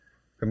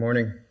Good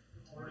morning.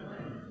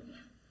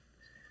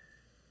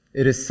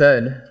 It is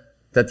said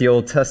that the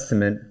Old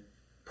Testament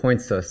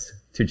points us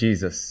to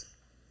Jesus.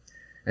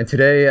 And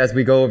today, as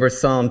we go over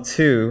Psalm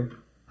 2,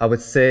 I would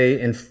say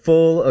in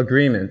full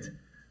agreement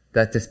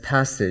that this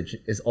passage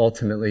is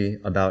ultimately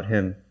about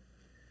him.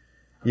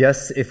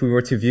 Yes, if we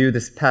were to view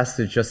this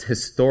passage just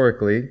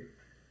historically,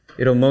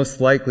 it'll most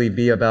likely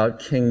be about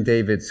King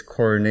David's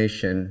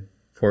coronation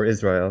for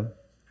Israel.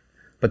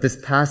 But this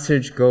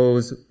passage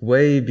goes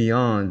way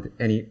beyond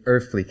any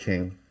earthly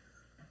king,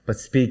 but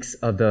speaks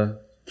of the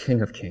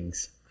King of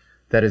Kings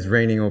that is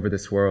reigning over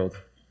this world.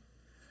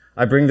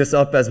 I bring this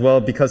up as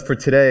well because for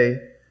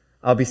today,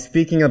 I'll be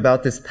speaking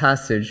about this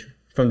passage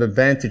from the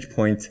vantage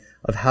point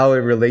of how it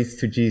relates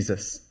to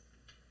Jesus.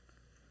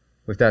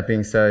 With that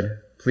being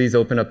said, please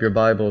open up your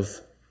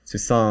Bibles to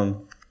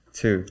Psalm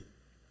 2.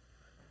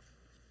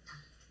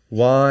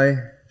 Why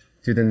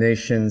do the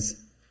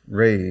nations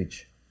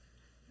rage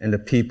and the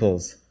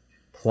peoples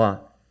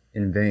plot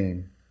in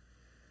vain?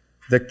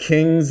 The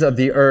kings of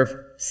the earth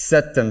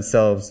set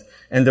themselves,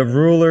 and the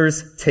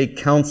rulers take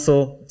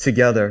counsel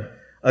together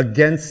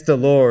against the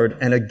Lord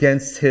and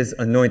against his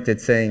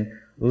anointed, saying,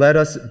 "Let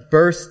us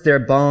burst their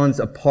bonds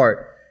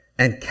apart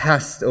and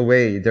cast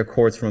away their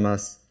cords from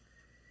us."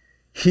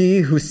 He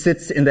who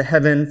sits in the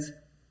heavens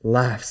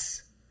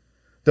laughs.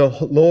 The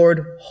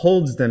Lord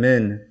holds them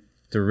in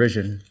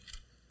derision.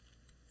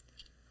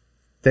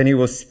 Then he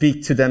will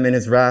speak to them in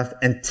his wrath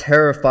and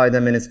terrify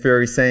them in his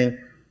fury, saying,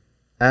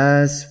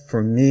 "As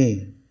for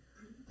me,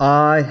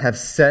 I have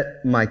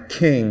set my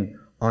king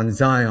on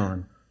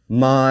Zion,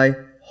 my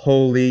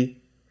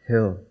holy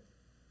hill.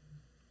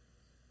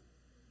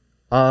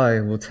 I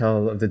will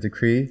tell of the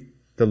decree.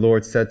 The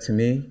Lord said to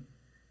me,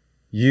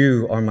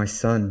 'You are my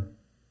son.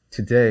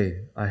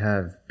 Today I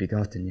have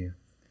begotten you.'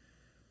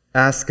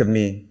 Ask of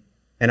me,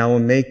 and I will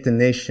make the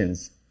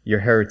nations your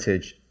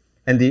heritage,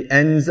 and the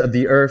ends of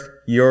the earth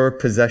your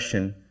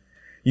possession.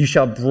 You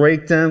shall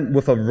break them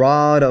with a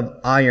rod of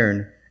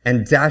iron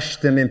and dash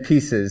them in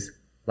pieces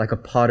like a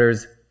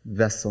potter's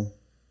vessel.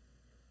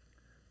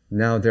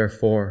 Now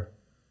therefore,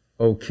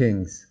 O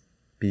kings,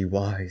 be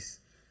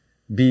wise.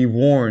 Be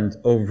warned,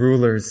 O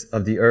rulers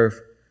of the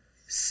earth.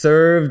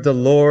 Serve the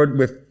Lord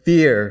with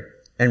fear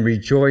and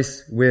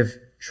rejoice with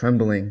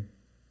trembling.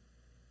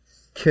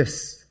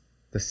 Kiss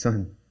the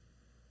Son,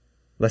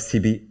 lest he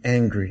be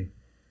angry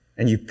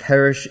and you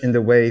perish in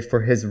the way,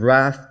 for his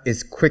wrath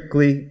is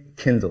quickly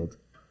kindled.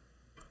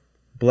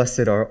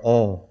 Blessed are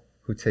all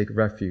who take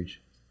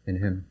refuge in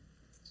him."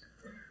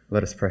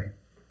 Let us pray.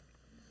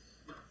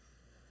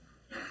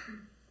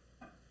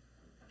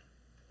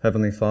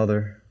 Heavenly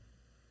Father,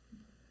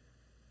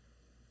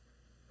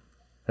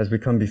 as we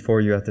come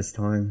before you at this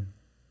time,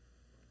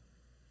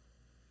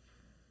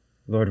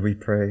 Lord, we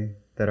pray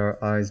that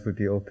our eyes would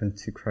be open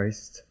to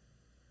Christ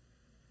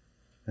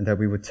and that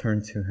we would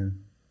turn to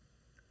him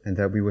and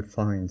that we would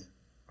find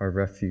our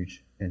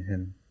refuge in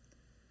him.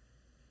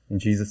 In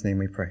Jesus' name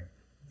we pray.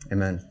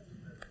 Amen.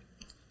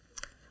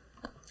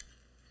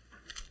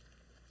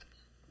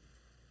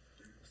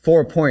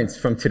 Four points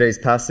from today's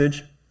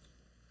passage.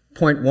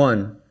 Point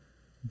 1,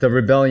 the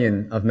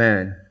rebellion of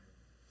man.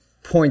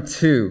 Point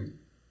 2,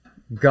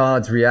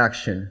 God's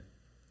reaction.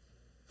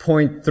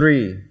 Point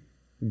 3,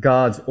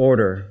 God's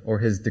order or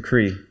his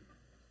decree.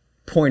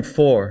 Point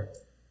 4,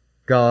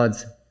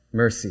 God's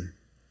mercy.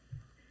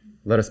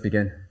 Let us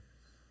begin.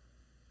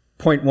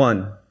 Point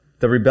 1,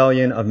 the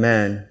rebellion of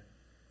man.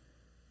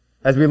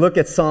 As we look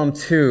at Psalm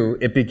 2,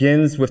 it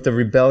begins with the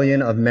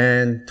rebellion of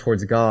man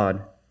towards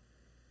God.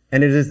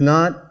 And it is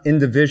not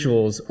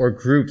individuals or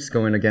groups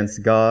going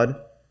against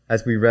God,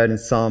 as we read in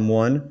Psalm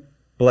 1.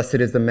 Blessed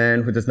is the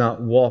man who does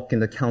not walk in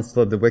the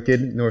counsel of the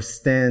wicked, nor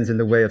stands in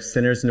the way of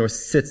sinners, nor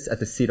sits at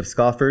the seat of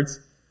scoffers.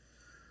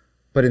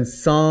 But in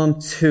Psalm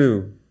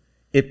 2,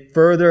 it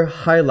further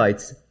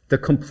highlights the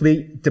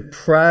complete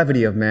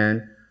depravity of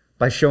man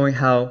by showing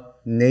how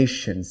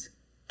nations,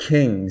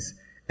 kings,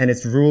 and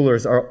its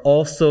rulers are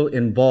also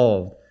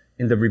involved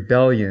in the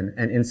rebellion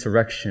and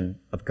insurrection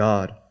of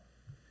God.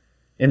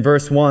 In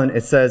verse 1,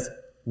 it says,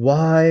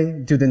 "Why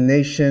do the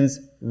nations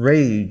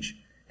rage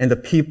and the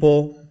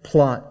people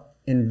plot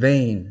in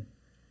vain?"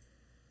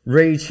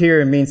 Rage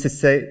here means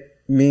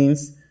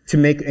to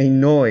make a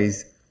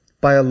noise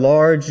by a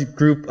large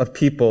group of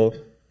people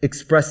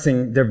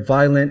expressing their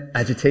violent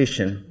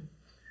agitation.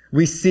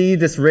 We see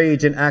this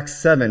rage in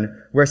Acts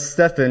 7, where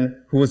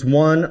Stephen, who was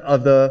one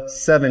of the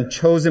 7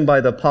 chosen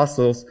by the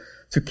apostles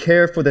to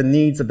care for the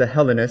needs of the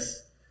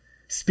Hellenists,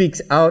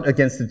 speaks out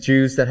against the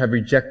Jews that have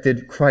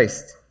rejected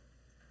Christ.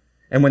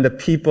 And when the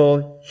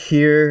people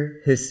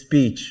hear his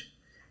speech,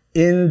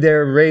 in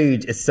their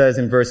rage, it says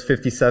in verse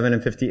 57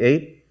 and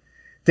 58,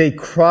 they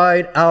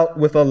cried out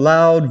with a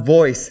loud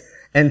voice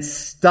and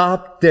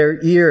stopped their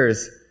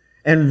ears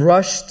and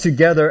rushed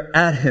together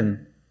at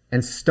him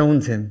and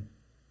stoned him.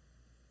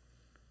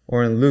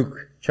 Or in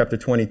Luke chapter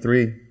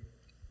 23,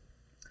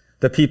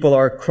 the people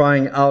are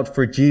crying out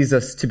for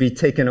Jesus to be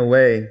taken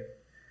away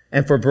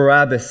and for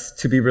Barabbas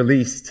to be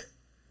released.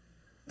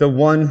 The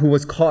one who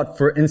was caught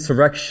for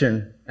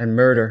insurrection and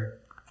murder.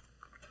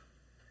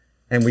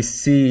 And we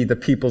see the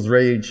people's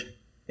rage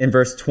in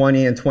verse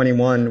 20 and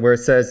 21, where it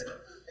says,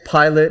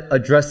 Pilate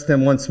addressed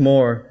them once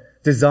more,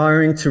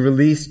 desiring to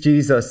release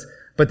Jesus,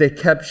 but they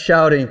kept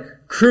shouting,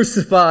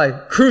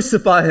 "Crucify!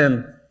 Crucify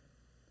him!"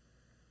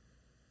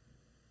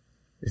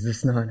 Is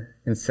this not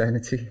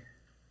insanity?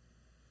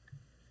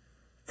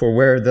 For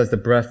where does the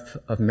breath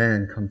of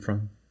man come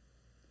from?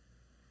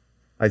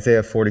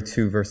 Isaiah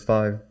 42, verse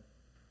 5.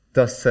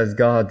 Thus says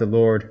God, the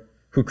Lord,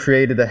 who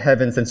created the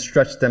heavens and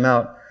stretched them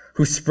out,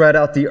 who spread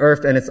out the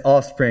earth and its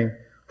offspring,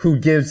 who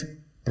gives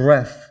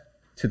breath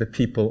to the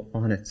people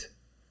on it.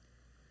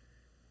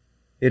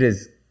 It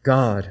is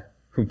God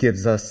who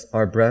gives us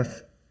our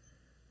breath,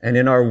 and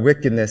in our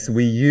wickedness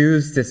we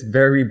use this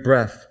very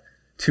breath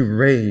to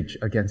rage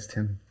against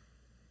him.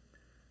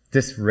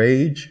 This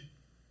rage,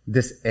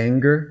 this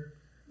anger,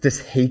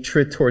 this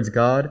hatred towards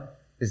God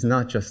is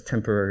not just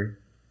temporary.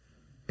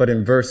 But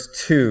in verse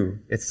 2,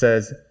 it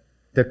says,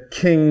 the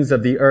kings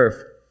of the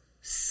earth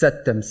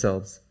set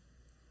themselves,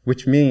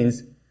 which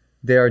means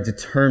they are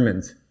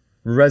determined,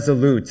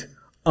 resolute,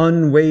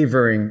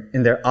 unwavering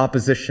in their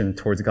opposition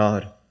towards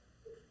God.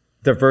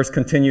 The verse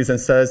continues and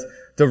says,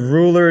 the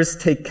rulers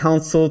take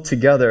counsel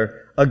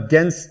together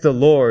against the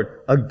Lord,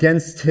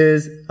 against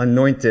his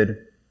anointed.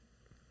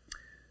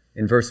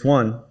 In verse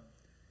 1,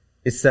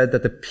 it said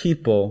that the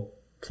people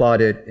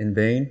plotted in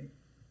vain.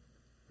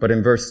 But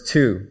in verse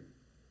 2,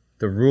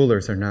 the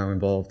rulers are now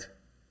involved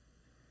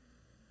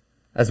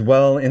as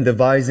well in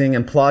devising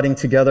and plotting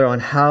together on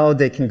how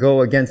they can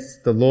go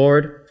against the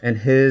Lord and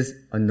his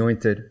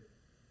anointed.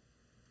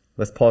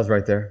 Let's pause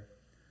right there.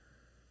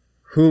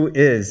 Who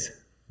is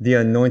the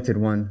anointed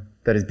one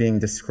that is being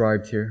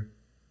described here?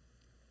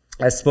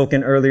 As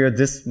spoken earlier,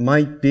 this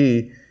might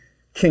be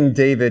King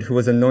David, who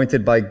was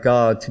anointed by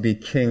God to be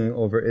king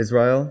over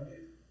Israel.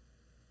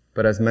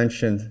 But as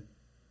mentioned,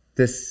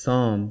 this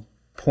psalm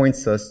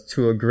points us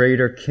to a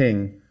greater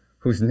king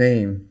whose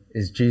name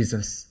is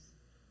Jesus.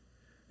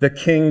 The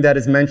king that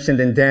is mentioned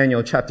in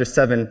Daniel chapter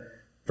 7,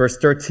 verse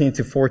 13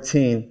 to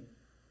 14.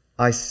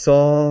 I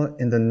saw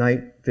in the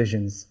night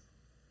visions,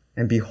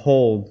 and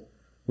behold,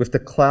 with the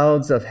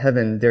clouds of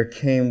heaven there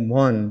came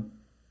one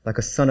like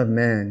a son of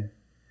man,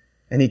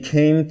 and he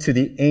came to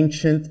the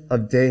Ancient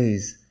of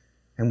Days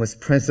and was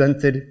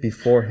presented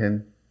before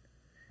him.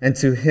 And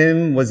to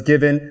him was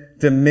given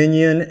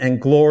dominion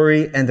and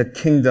glory and a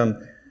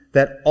kingdom,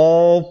 that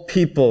all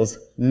peoples,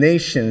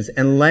 nations,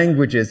 and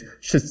languages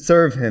should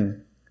serve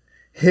him.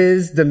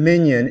 His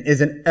dominion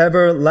is an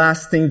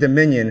everlasting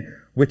dominion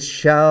which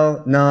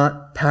shall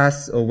not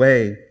pass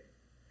away,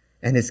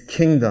 and his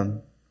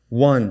kingdom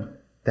one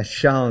that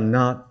shall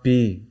not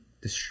be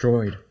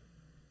destroyed.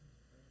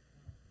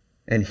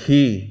 And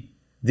he,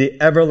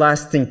 the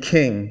everlasting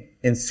King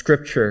in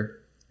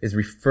Scripture, is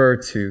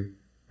referred to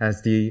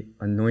as the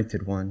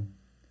Anointed One.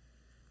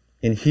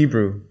 In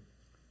Hebrew,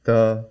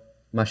 the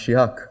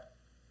Mashiach,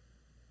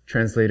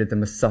 translated the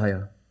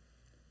Messiah.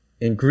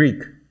 In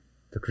Greek,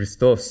 the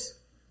Christos,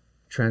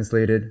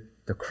 translated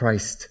the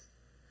Christ.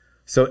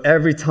 So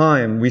every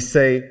time we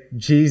say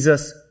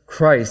Jesus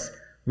Christ,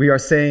 we are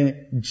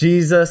saying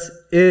Jesus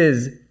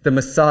is the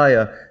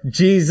Messiah.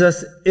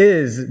 Jesus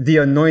is the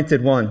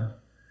Anointed One.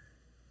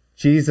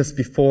 Jesus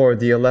before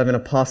the 11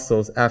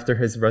 apostles after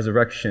his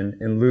resurrection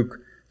in Luke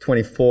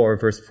 24,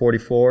 verse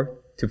 44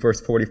 to verse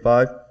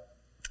 45,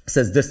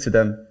 says this to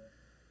them,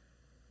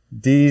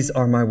 these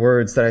are my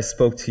words that I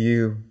spoke to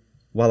you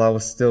while I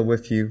was still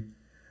with you,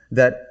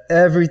 that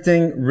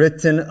everything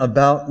written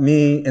about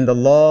me in the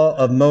law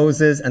of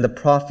Moses and the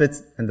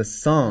prophets and the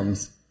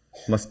Psalms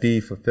must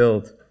be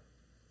fulfilled.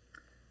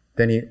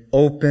 Then he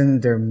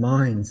opened their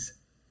minds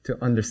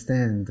to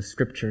understand the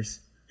scriptures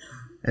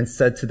and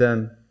said to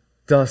them,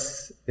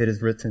 thus it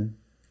is written,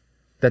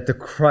 that the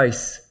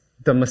Christ,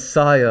 the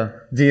Messiah,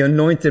 the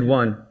Anointed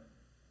One,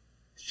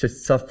 should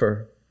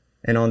suffer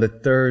and on the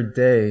third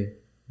day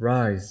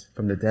rise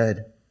from the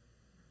dead.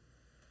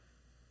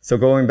 So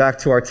going back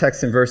to our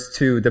text in verse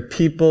 2, the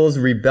people's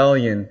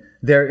rebellion,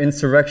 their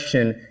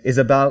insurrection, is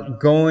about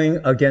going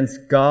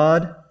against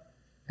God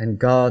and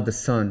God the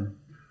Son,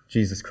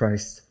 Jesus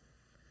Christ.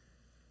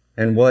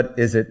 And what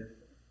is it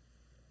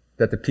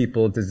that the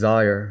people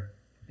desire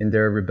in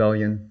their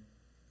rebellion?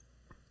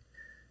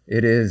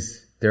 It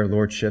is their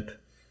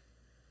lordship.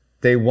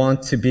 They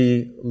want to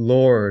be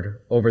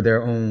Lord over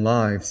their own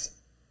lives.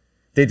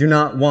 They do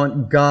not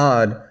want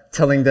God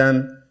telling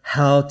them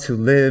how to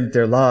live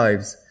their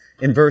lives.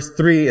 In verse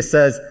 3, it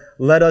says,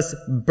 let us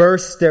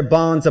burst their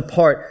bonds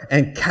apart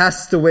and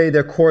cast away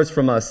their cords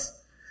from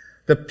us.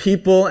 The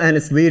people and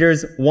its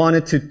leaders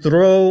wanted to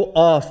throw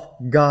off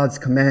God's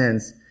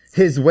commands,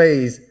 his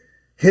ways,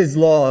 his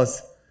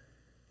laws.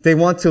 They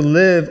want to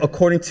live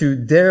according to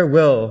their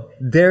will,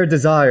 their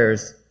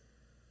desires,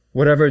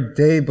 whatever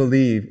they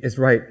believe is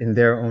right in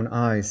their own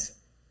eyes.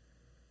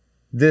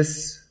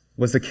 This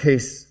was the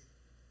case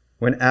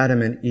when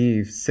Adam and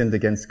Eve sinned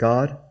against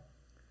God.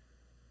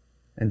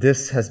 And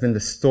this has been the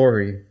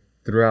story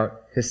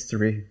throughout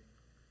history.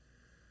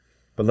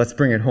 But let's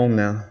bring it home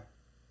now.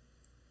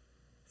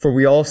 For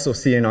we also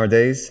see in our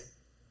days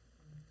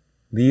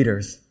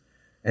leaders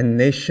and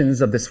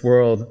nations of this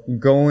world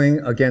going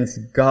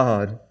against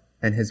God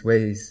and his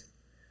ways.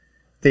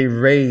 They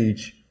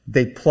rage,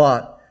 they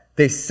plot,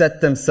 they set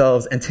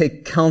themselves and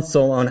take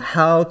counsel on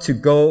how to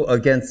go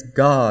against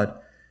God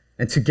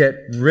and to get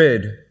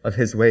rid of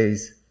his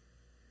ways.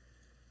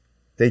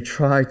 They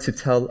try to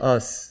tell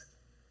us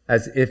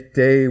as if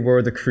they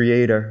were the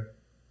creator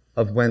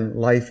of when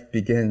life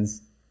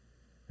begins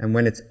and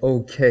when it's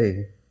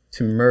okay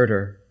to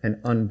murder an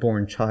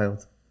unborn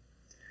child.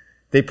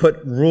 They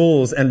put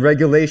rules and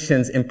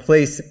regulations in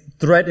place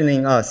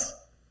threatening us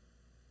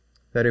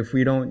that if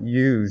we don't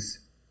use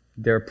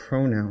their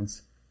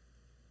pronouns,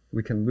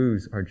 we can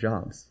lose our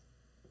jobs.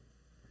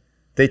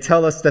 They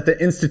tell us that the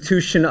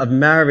institution of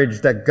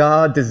marriage that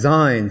God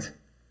designed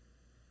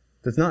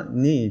does not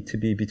need to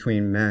be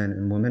between man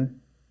and woman.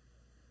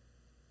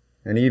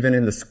 And even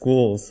in the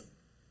schools,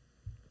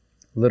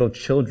 little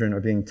children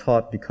are being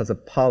taught because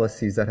of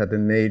policies that have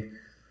been made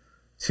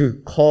to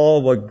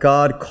call what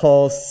God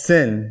calls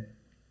sin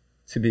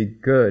to be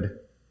good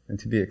and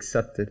to be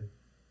accepted.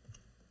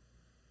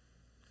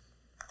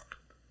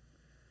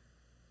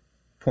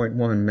 Point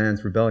 1,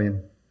 man's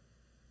rebellion.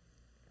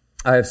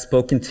 I have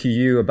spoken to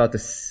you about the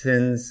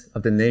sins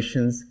of the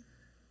nations,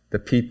 the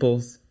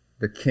peoples,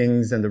 the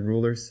kings, and the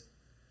rulers.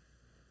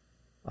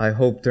 I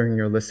hope during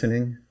your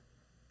listening,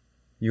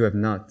 you have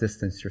not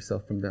distanced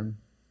yourself from them.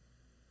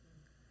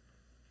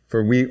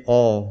 For we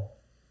all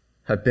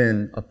have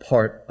been a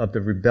part of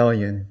the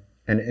rebellion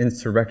and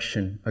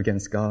insurrection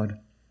against God.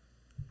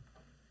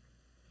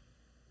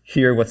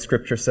 Hear what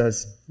Scripture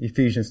says,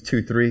 Ephesians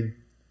 2:3.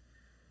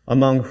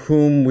 Among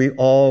whom we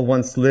all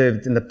once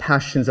lived in the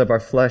passions of our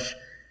flesh,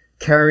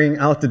 carrying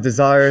out the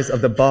desires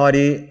of the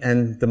body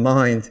and the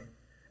mind,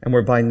 and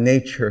were by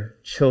nature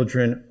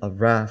children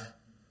of wrath,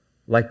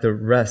 like the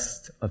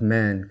rest of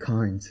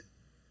mankind.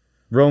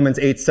 Romans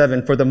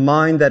 8:7, for the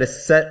mind that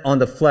is set on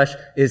the flesh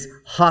is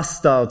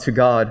hostile to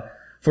God,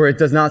 for it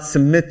does not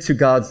submit to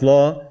God's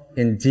law.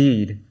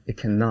 Indeed, it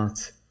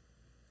cannot.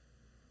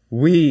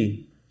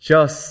 We,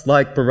 just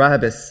like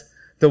Barabbas,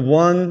 the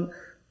one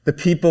the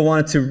people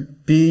wanted to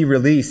be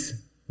released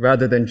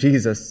rather than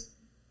Jesus,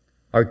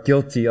 are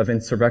guilty of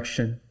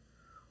insurrection,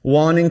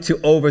 wanting to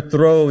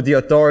overthrow the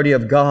authority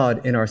of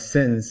God in our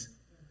sins.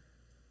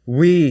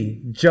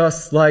 We,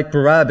 just like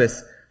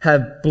Barabbas,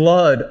 have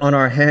blood on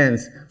our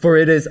hands, for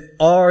it is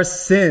our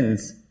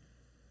sins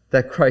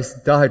that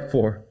Christ died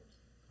for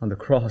on the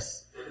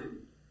cross.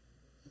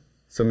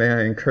 So may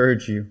I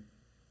encourage you,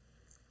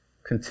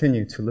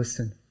 continue to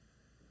listen.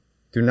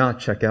 Do not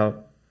check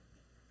out.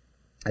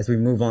 As we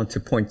move on to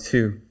point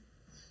 2,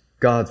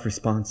 God's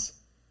response.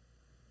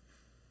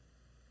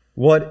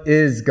 What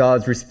is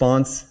God's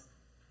response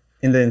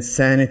in the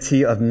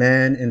insanity of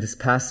man in this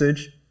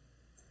passage?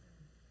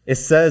 It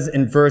says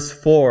in verse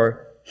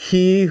 4,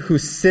 he who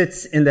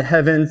sits in the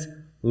heavens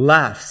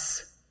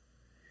laughs.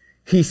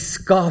 He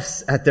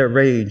scoffs at their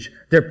rage,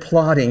 their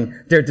plotting,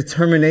 their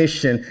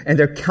determination, and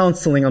their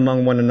counseling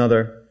among one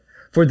another.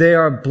 For they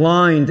are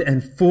blind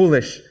and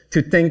foolish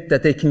to think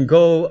that they can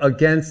go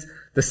against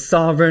the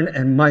sovereign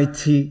and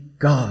mighty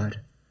God.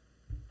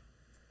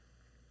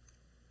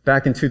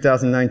 Back in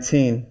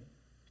 2019,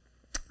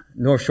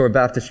 North Shore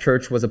Baptist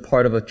Church was a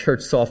part of a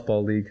church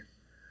softball league.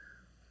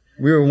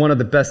 We were one of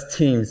the best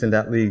teams in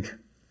that league.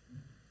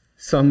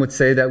 Some would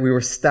say that we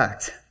were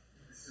stacked.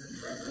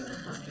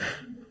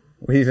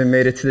 We even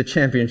made it to the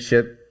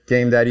championship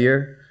game that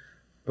year,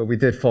 but we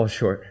did fall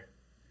short.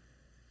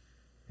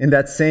 In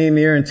that same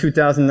year, in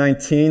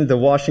 2019, the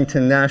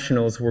Washington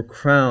Nationals were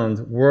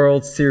crowned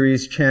World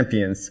Series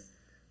champions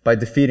by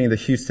defeating the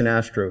Houston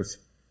Astros.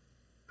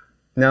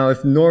 Now,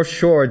 if North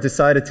Shore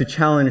decided to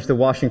challenge the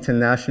Washington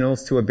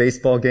Nationals to a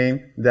baseball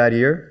game that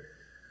year,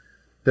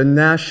 the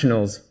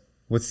Nationals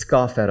would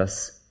scoff at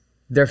us.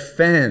 Their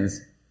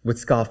fans would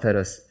scoff at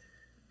us.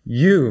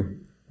 You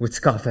would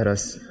scoff at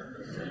us.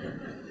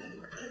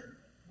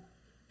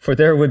 For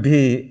there would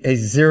be a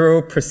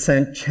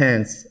 0%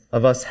 chance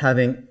of us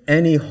having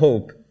any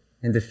hope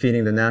in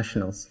defeating the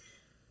Nationals.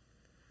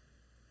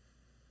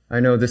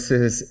 I know this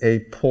is a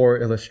poor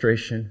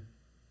illustration,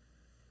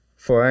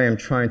 for I am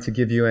trying to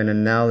give you an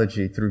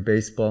analogy through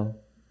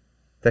baseball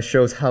that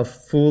shows how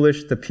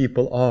foolish the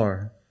people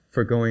are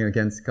for going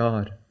against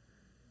God.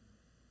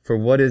 For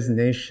what is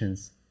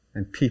nations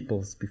and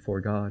peoples before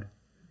God?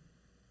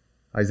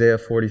 Isaiah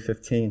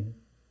 40:15.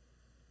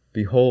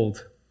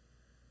 Behold,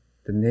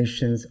 the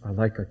nations are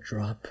like a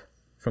drop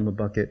from a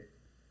bucket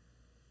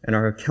and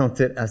are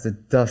accounted as the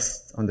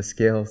dust on the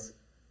scales.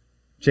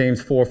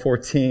 James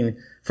 4:14.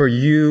 For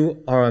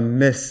you are a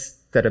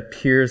mist that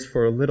appears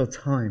for a little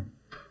time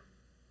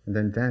and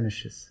then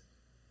vanishes.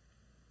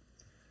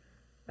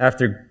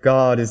 After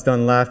God is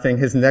done laughing,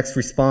 his next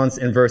response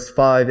in verse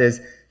 5 is,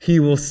 he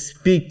will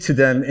speak to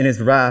them in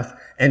his wrath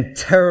and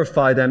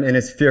terrify them in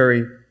his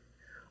fury.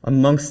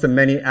 Amongst the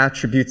many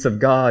attributes of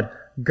God,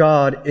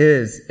 God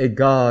is a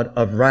God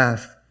of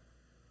wrath.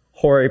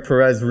 Jorge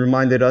Perez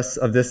reminded us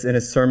of this in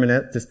his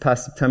sermonette this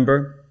past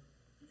September,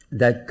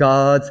 that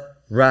God's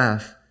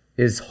wrath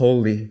is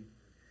holy,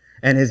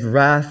 and his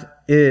wrath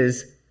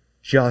is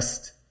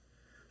just.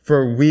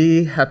 For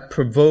we have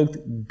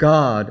provoked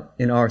God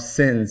in our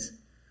sins.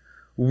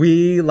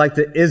 We, like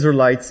the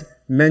Israelites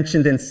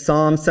mentioned in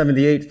Psalm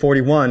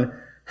 78:41,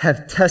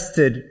 have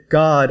tested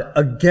God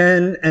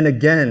again and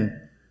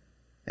again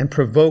and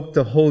provoked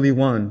the Holy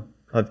One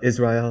of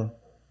Israel.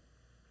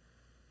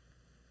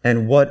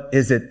 And what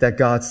is it that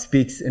God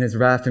speaks in his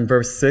wrath in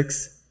verse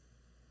 6?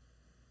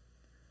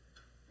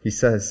 He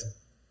says,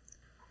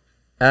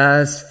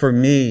 "As for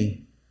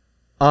me,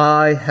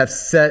 I have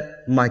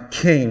set my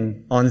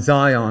king on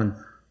Zion,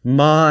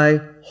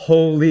 my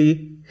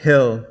holy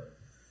hill."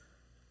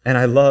 And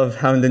I love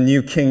how in the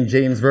New King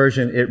James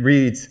Version it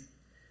reads,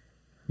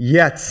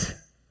 "Yet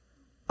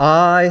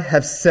I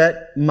have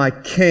set my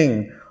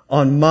king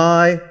on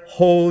my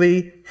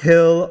holy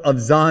hill of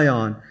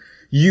Zion.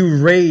 You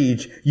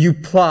rage, you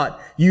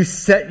plot, you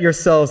set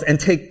yourselves and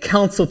take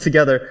counsel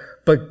together."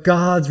 But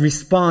God's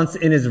response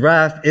in his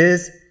wrath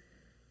is,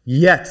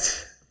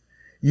 Yet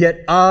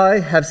I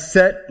have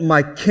set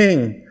my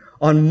king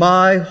on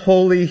my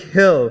holy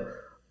hill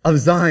of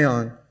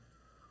Zion.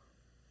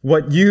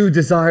 What you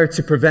desire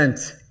to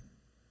prevent,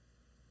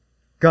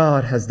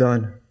 God has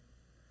done.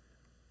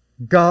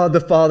 God the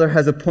Father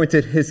has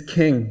appointed his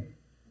king,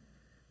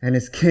 and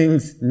his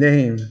king's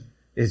name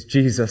is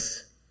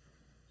Jesus,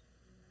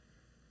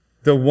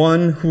 the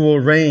one who will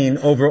reign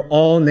over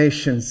all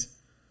nations,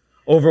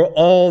 over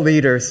all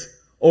leaders,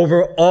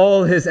 over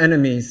all his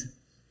enemies,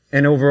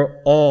 and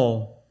over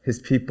all his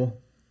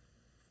people.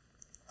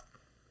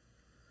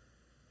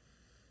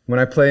 When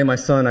I play my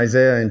son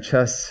Isaiah in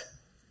chess,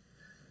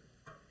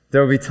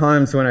 there will be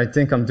times when I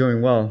think I'm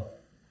doing well.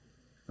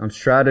 I'm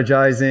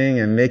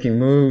strategizing and making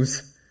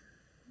moves.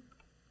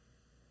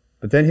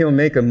 But then he'll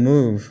make a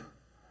move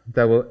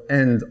that will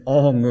end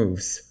all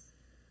moves.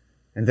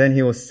 And then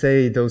he will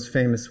say those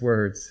famous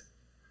words,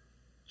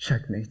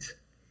 "Checkmate,"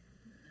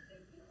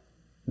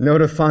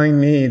 notifying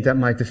me that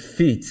my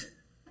defeat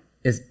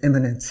is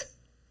imminent.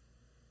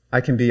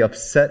 I can be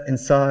upset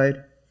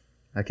inside.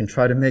 I can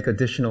try to make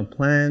additional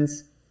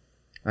plans.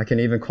 I can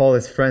even call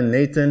his friend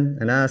Nathan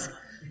and ask,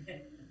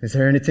 "Is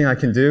there anything I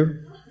can do?"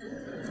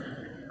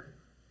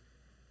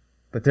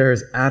 But there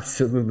is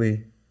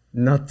absolutely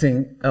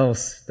nothing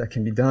else that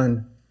can be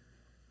done.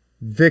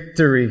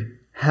 Victory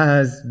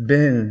has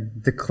been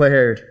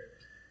declared,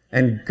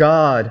 and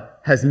God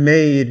has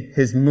made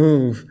his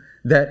move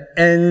that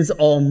ends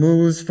all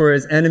moves for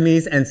his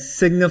enemies and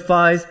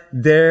signifies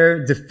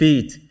their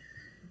defeat.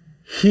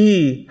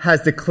 He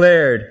has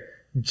declared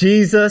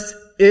Jesus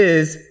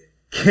is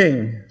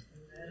King.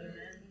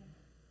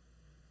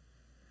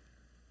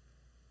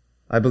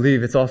 I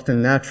believe it's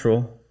often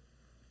natural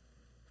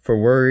for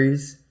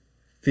worries,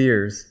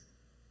 fears,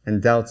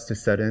 and doubts to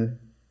set in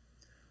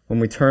when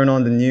we turn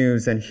on the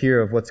news and hear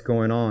of what's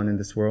going on in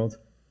this world.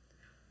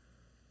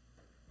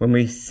 When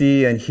we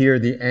see and hear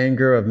the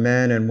anger of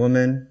men and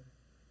women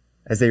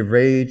as they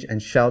rage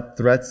and shout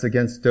threats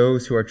against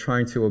those who are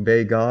trying to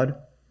obey God,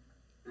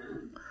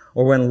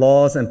 or when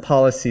laws and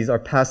policies are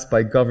passed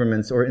by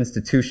governments or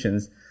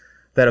institutions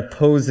that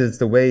opposes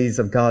the ways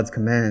of God's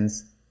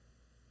commands,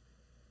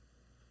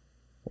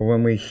 or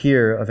when we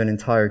hear of an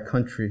entire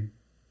country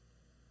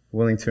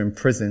willing to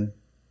imprison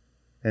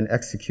and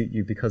execute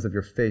you because of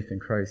your faith in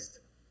Christ.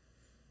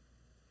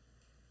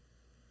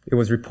 It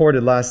was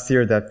reported last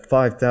year that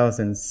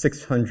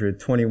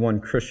 5,621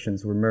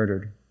 Christians were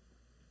murdered.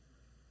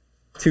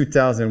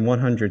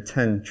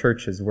 2,110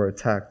 churches were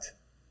attacked.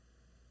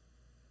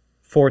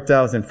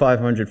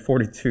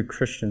 4,542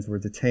 Christians were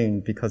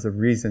detained because of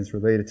reasons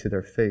related to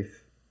their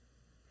faith.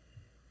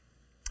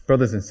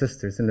 Brothers and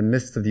sisters, in the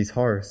midst of these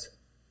horrors,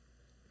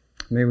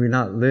 may we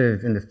not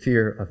live in the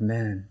fear of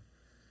man.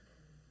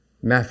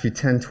 Matthew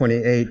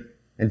 10:28,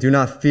 "And do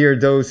not fear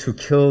those who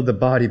kill the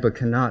body but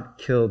cannot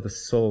kill the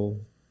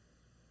soul."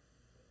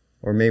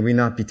 Or may we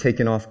not be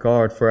taken off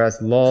guard, for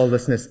as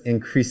lawlessness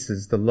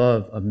increases, the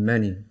love of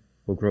many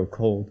will grow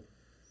cold.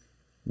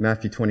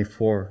 Matthew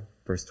 24,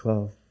 verse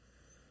 12.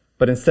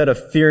 But instead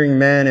of fearing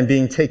man and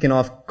being taken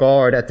off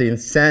guard at the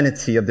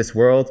insanity of this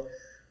world,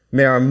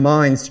 may our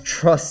minds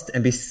trust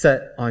and be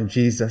set on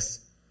Jesus,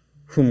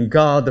 whom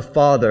God the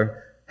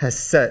Father has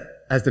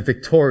set as the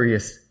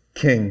victorious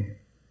King.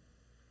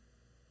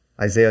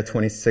 Isaiah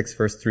 26,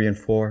 verse 3 and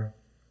 4.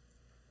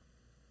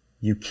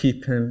 "You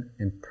keep him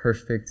in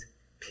perfect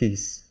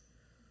peace,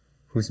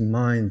 whose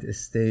mind is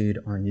stayed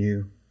on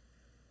you,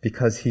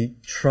 because he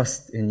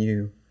trusts in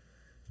you.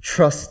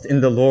 Trust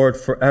in the Lord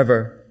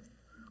forever,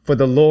 for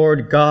the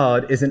Lord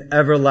God is an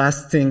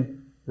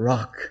everlasting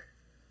rock.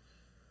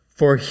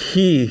 For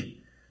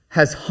he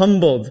has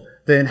humbled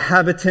the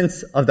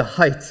inhabitants of the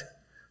height,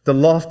 the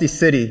lofty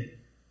city.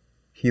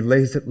 He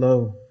lays it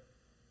low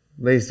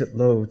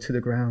to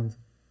the ground,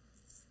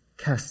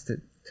 cast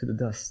it to the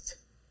dust."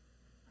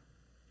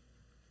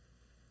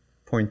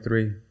 Point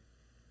 3,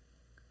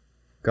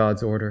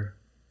 God's order,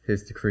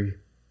 his decree.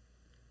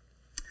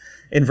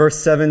 In verse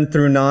 7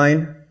 through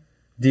 9,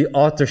 the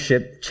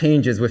authorship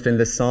changes within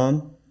this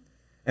psalm,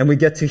 and we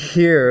get to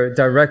hear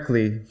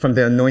directly from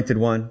the Anointed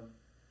One.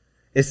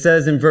 It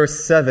says in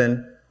verse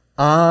 7,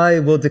 I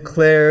will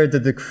declare the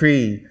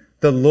decree.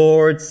 The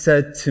Lord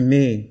said to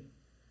me.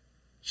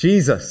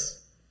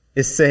 Jesus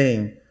is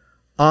saying,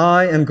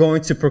 I am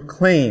going to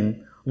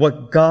proclaim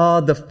what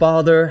God the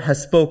Father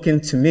has spoken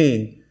to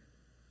me,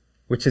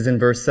 which is in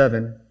verse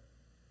 7.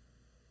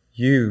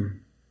 You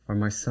are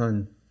my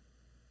son.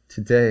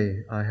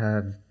 Today I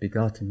have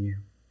begotten you.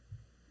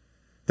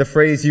 The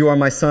phrase, you are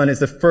my son, is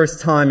the first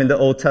time in the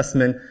Old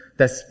Testament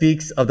that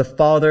speaks of the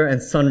Father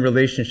and Son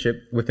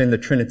relationship within the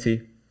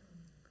Trinity.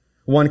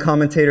 One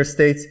commentator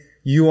states,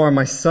 you are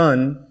my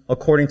son,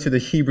 according to the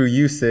Hebrew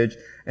usage,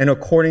 and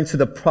according to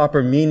the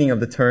proper meaning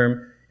of the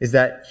term, is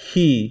that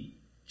he,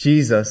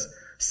 Jesus,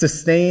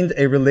 sustained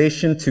a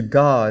relation to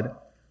God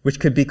which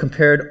could be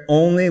compared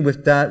only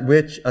with that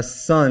which a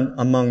son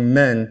among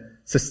men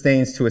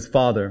sustains to his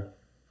father.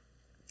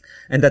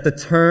 And that the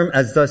term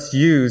as thus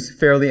used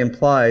fairly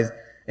implies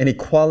an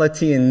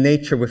equality in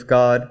nature with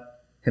God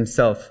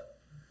himself.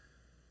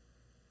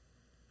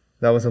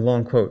 That was a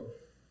long quote,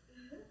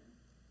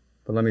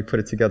 but let me put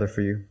it together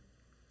for you.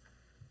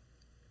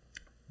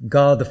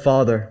 God the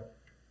Father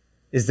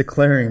is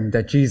declaring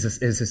that Jesus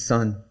is his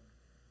son,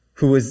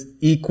 who is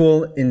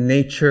equal in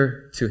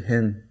nature to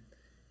him.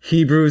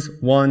 Hebrews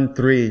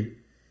 1:3.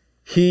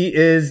 He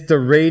is the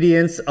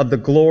radiance of the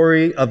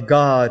glory of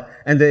God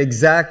and the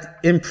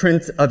exact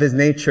imprint of his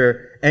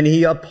nature, and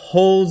he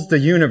upholds the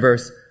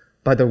universe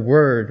by the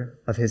word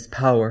of his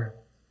power.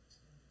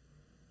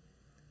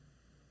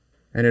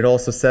 And it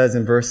also says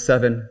in verse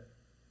 7,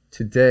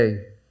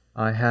 today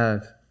I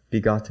have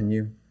begotten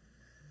you.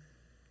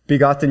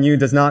 Begotten you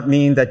does not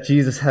mean that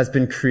Jesus has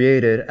been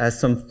created, as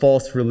some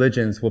false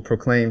religions will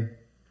proclaim.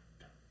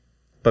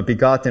 But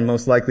begotten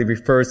most likely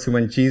refers to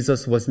when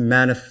Jesus was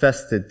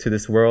manifested to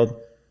this world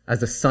as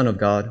the Son of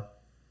God.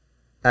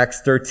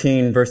 Acts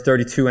 13, verse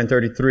 32 and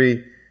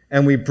 33.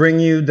 And we bring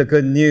you the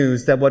good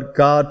news that what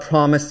God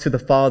promised to the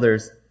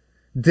fathers,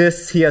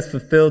 this he has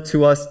fulfilled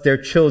to us, their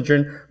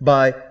children,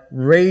 by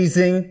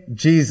raising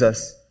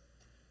Jesus.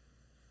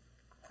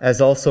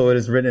 As also it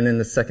is written in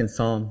the second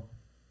Psalm,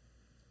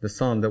 the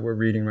Psalm that we're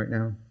reading right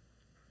now.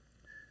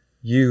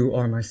 You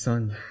are my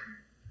son.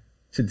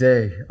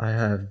 Today I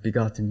have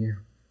begotten you.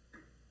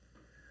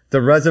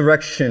 The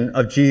resurrection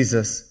of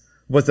Jesus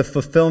was the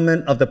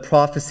fulfillment of the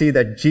prophecy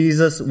that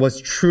Jesus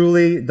was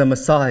truly the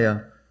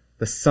Messiah,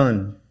 the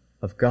Son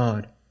of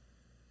God.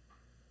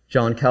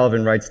 John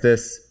Calvin writes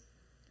this,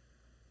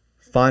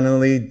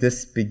 finally,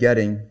 this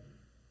begetting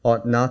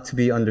ought not to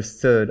be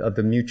understood of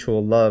the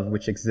mutual love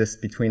which exists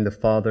between the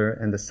Father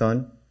and the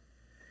Son.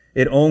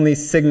 It only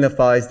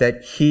signifies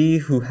that he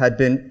who had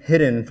been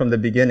hidden from the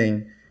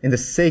beginning in the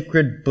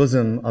sacred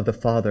bosom of the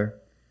Father,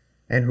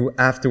 and who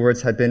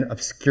afterwards had been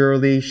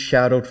obscurely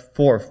shadowed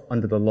forth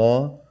under the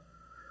law,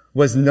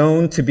 was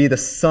known to be the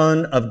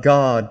Son of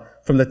God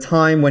from the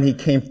time when he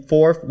came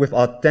forth with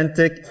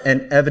authentic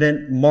and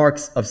evident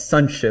marks of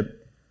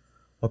sonship,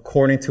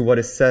 according to what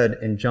is said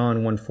in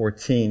John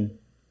 1:14.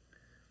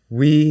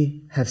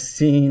 We have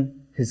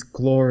seen his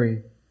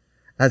glory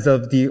as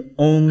of the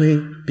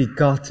only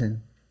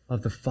begotten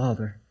of the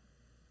Father.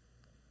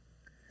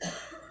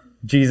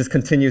 Jesus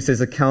continues his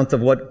account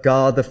of what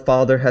God the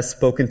Father has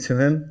spoken to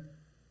him.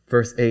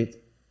 Verse 8,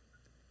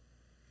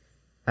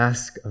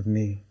 ask of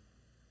me,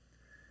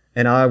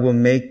 and I will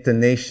make the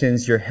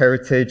nations your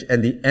heritage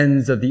and the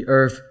ends of the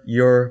earth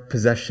your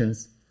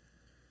possessions.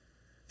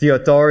 The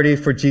authority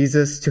for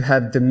Jesus to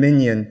have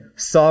dominion,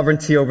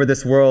 sovereignty over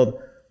this world,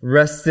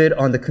 rested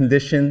on the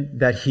condition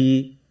that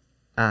he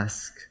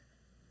asks,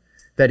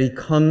 that he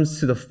comes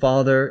to the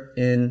Father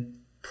in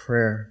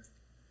prayer.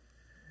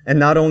 And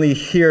not only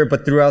here,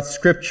 but throughout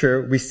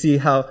Scripture, we see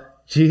how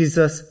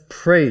Jesus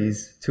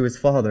prays to his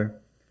Father.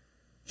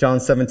 John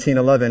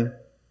 17:11,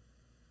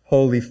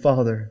 Holy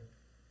Father,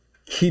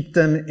 keep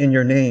them in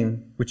your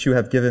name, which you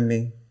have given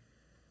me,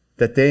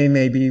 that they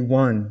may be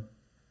one,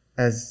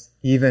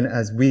 even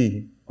as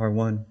we are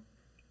one.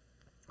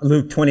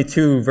 Luke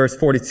 22, verse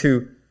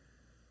 42,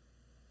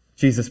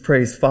 Jesus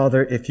prays,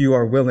 Father, if you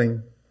are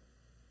willing,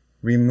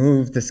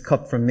 remove this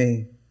cup from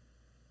me.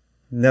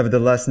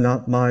 Nevertheless,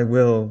 not my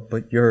will,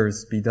 but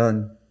yours be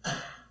done.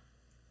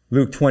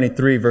 Luke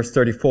 23, verse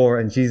 34,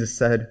 and Jesus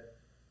said,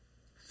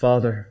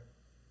 Father,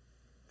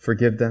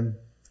 forgive them,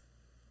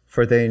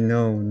 for they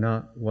know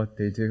not what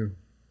they do.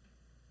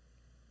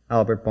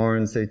 Albert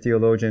Barnes, a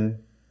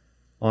theologian,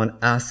 on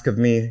Ask of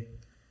Me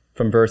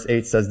from verse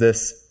 8 says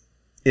this,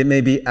 it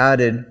may be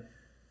added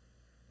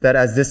that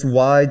as this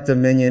wide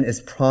dominion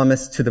is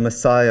promised to the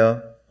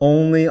Messiah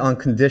only on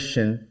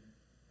condition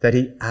that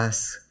he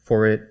asks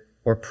for it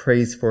or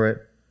prays for it,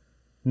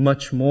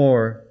 much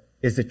more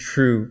is it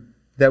true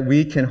that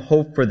we can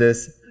hope for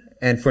this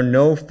and for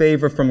no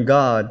favor from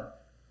God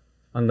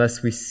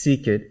unless we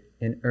seek it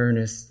in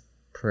earnest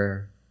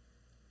prayer.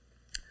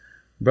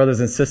 Brothers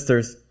and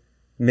sisters,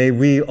 may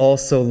we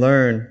also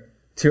learn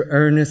to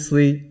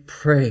earnestly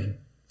pray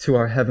to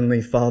our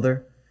Heavenly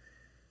Father.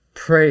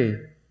 Pray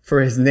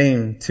for his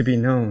name to be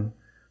known.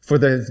 for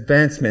the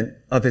advancement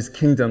of his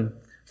kingdom,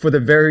 for the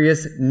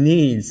various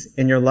needs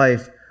in your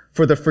life,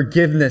 for the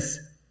forgiveness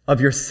of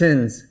your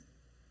sins.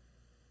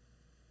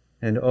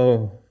 And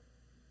oh,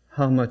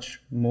 how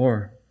much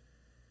more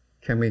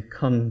can we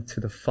come to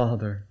the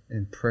Father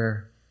in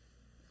prayer?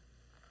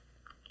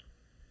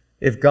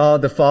 If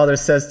God the Father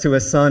says to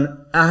his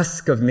Son,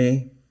 "Ask of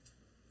me,"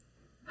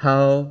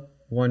 how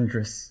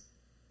wondrous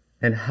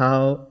and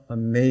how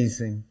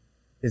amazing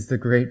is the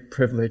great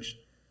privilege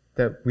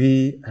that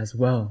we as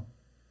well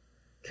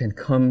can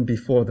come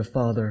before the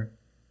Father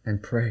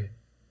and pray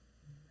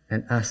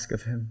and ask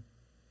of him.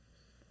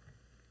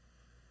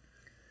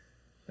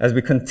 As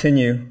we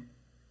continue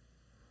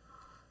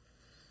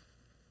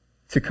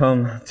to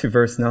come to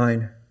verse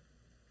 9,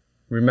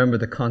 remember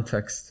the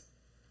context.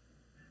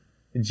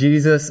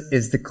 Jesus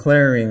is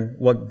declaring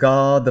what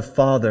God the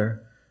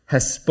Father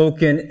has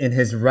spoken in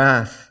his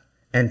wrath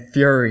and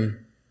fury.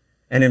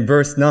 And in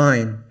verse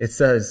 9, it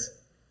says,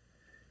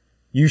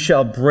 "You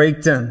shall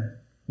break them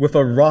with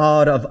a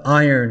rod of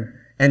iron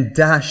and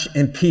dash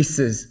in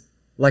pieces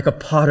like a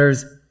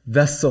potter's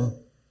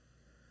vessel."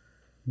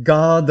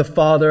 God the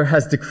Father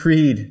has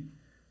decreed,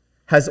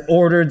 has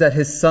ordered that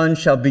his Son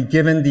shall be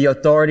given the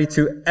authority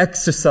to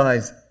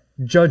exercise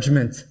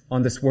judgment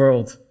on this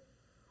world,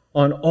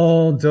 on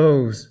all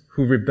those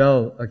who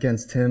rebel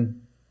against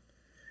him.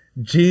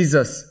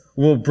 Jesus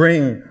will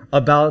bring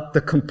about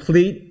the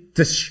complete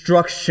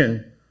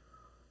destruction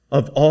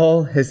of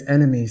all his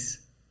enemies,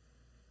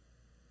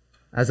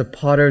 as a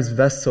potter's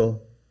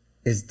vessel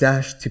is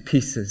dashed to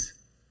pieces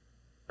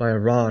by a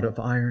rod of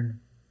iron.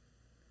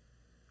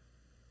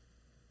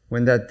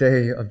 When that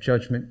day of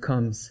judgment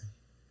comes,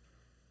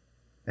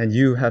 and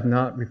you have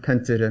not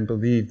repented and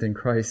believed in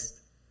Christ,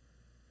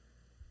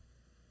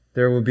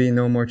 there will be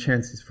no more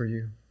chances for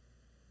you.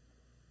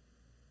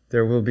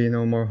 There will be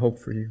no more hope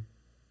for you.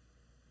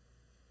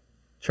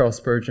 Charles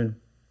Spurgeon: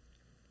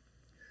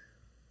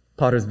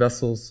 "Potter's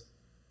vessels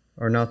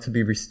are not to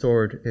be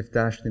restored if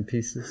dashed in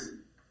pieces,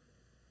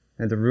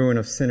 and the ruin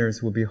of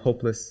sinners will be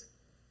hopeless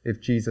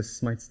if Jesus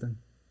smites them."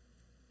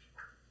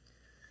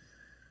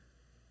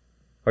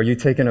 Are you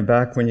taken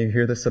aback when you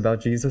hear this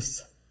about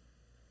Jesus?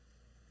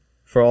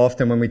 For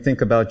often when we think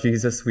about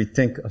Jesus, we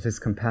think of his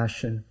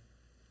compassion,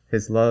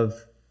 his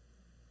love,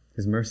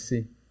 his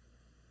mercy,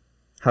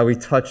 how he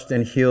touched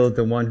and healed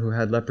the one who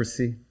had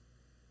leprosy,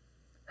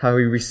 how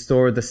he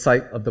restored the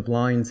sight of the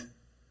blind,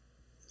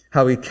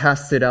 how he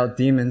casted out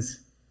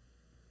demons,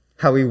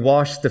 how he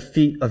washed the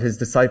feet of his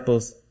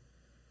disciples,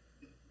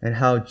 and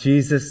how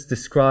Jesus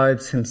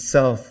describes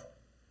himself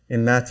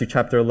in Matthew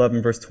chapter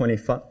 11, verse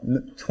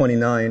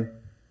 29,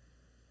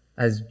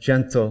 as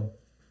gentle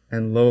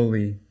and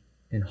lowly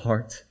in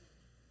heart.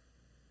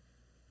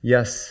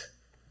 Yes,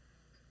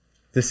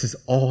 this is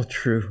all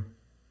true.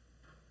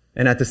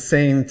 And at the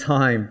same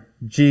time,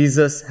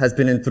 Jesus has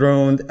been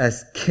enthroned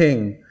as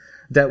King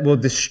that will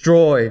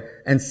destroy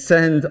and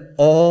send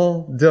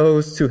all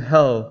those to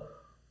hell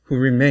who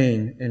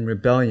remain in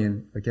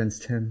rebellion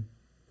against him.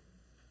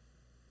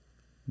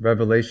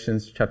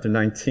 Revelations chapter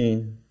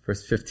 19,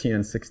 verse 15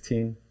 and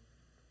 16.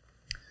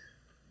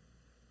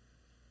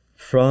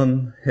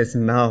 "From his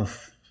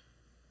mouth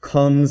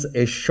comes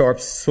a sharp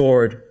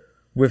sword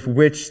with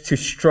which to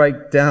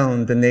strike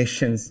down the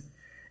nations,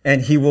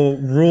 and he will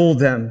rule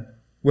them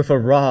with a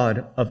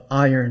rod of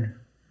iron.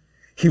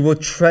 He will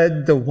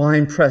tread the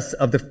winepress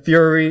of the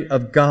fury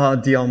of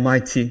God the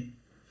Almighty.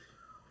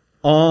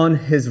 On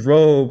his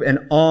robe and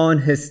on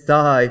his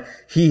thigh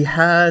he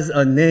has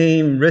a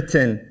name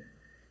written,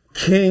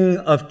 King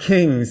of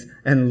Kings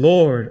and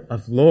Lord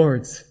of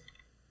Lords."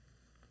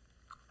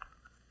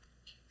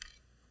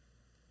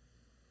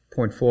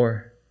 Point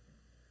 4.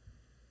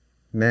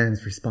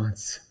 Man's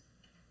response.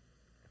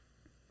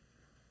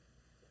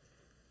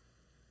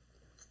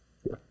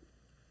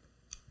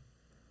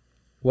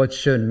 What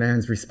should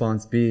man's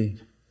response be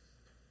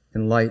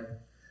in light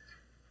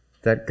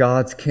that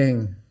God's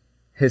King,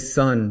 his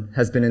Son,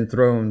 has been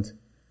enthroned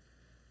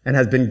and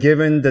has been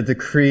given the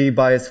decree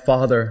by his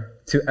Father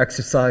to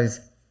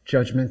exercise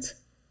judgment?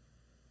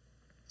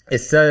 It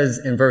says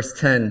in verse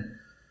 10,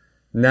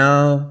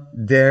 "Now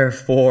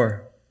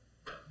therefore."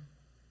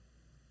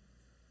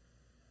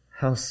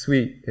 How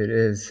sweet it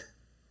is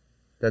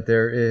that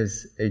there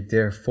is a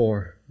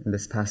therefore in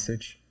this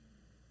passage.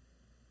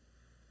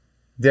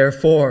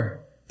 "Therefore,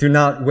 do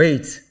not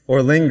wait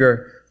or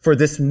linger for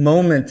this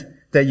moment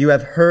that you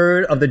have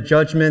heard of the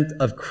judgment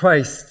of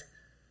Christ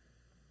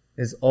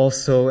is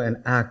also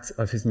an act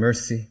of his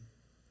mercy.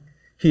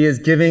 He is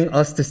giving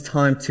us this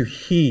time to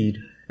heed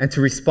and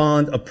to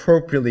respond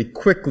appropriately,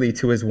 quickly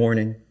to his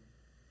warning.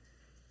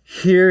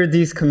 Hear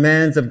these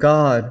commands of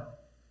God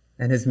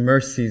and his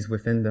mercies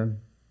within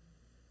them.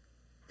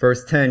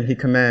 Verse 10, he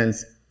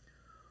commands,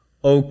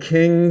 "O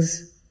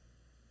kings,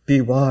 be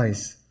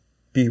wise.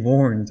 Be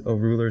warned, O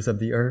rulers of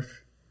the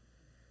earth.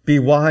 Be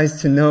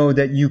wise to know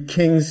that you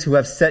kings who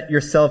have set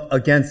yourself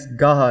against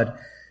God,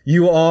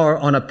 you are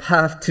on a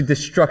path to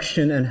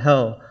destruction and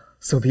hell.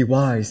 So be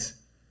wise.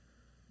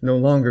 No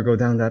longer go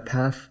down that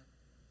path,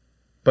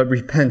 but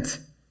repent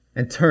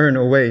and turn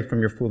away from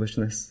your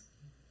foolishness.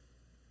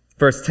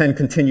 Verse 10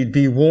 continued,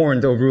 be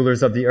warned, O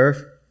rulers of the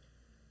earth.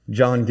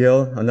 John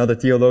Gill, another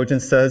theologian,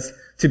 says,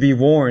 to be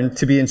warned,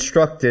 to be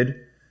instructed.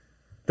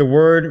 The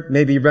word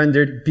may be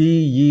rendered, be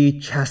ye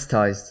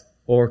chastised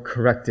or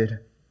corrected.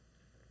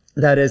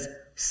 That is,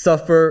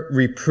 suffer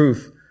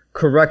reproof,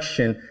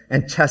 correction,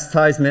 and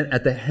chastisement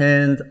at the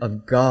hand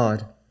of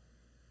God.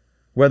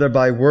 Whether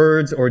by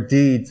words or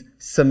deeds,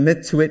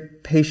 submit to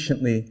it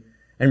patiently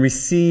and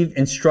receive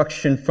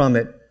instruction from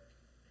it.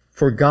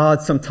 For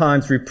God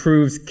sometimes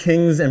reproves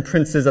kings and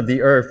princes of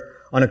the earth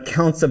on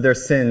accounts of their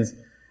sins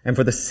and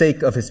for the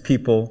sake of his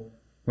people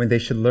when they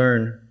should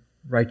learn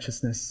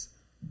righteousness.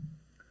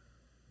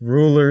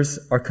 Rulers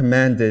are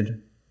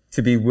commanded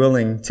to be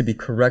willing to be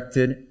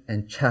corrected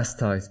and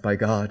chastised by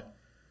God,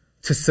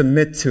 to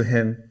submit to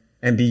him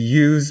and be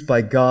used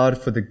by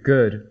God for the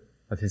good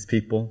of his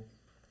people.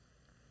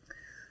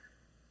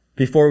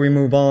 Before we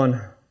move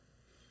on,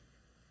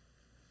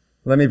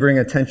 let me bring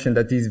attention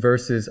that these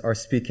verses are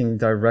speaking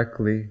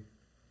directly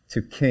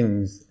to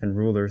kings and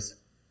rulers.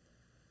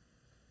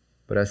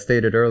 But as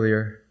stated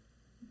earlier,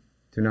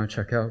 do not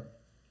check out.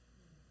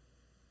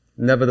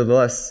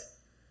 Nevertheless,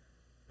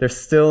 there's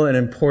still an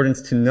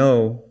importance to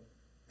know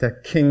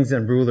that kings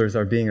and rulers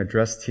are being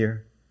addressed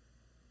here.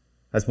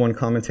 As one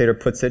commentator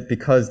puts it,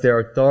 because their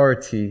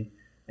authority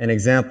and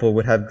example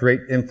would have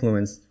great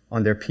influence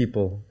on their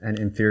people and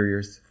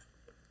inferiors.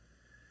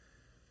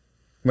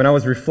 When I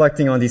was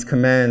reflecting on these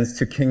commands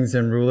to kings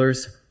and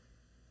rulers,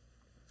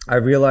 I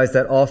realized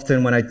that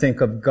often when I think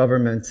of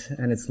government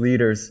and its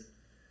leaders,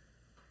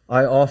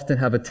 I often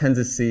have a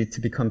tendency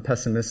to become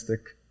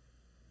pessimistic,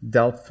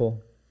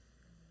 doubtful,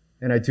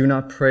 and I do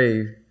not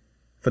pray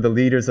for the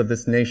leaders of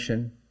this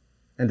nation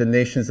and the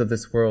nations of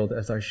this world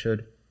as I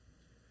should.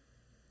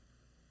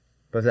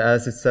 But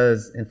as it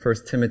says in 1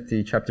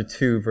 Timothy chapter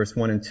 2, verse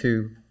 1 and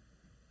 2,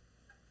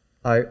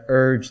 I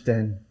urge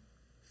then,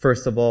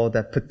 first of all,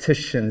 that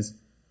petitions,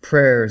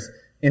 prayers,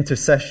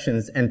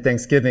 intercessions, and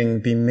thanksgiving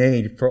be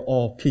made for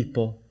all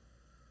people,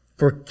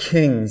 for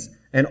kings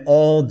and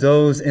all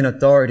those in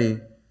authority,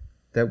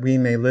 that we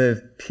may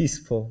live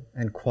peaceful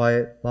and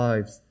quiet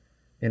lives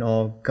in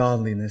all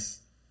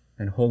godliness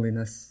and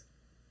holiness.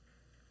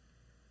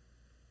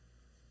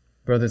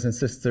 Brothers and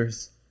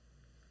sisters,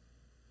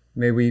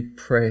 may we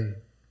pray,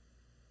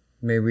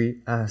 may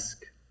we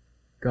ask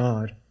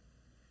God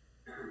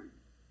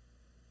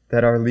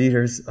that our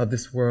leaders of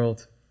this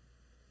world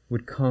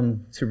would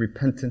come to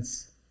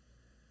repentance,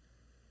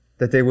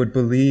 that they would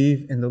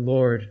believe in the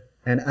Lord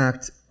and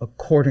act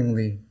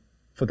accordingly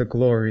for the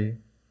glory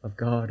of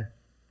God.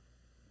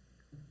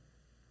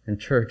 And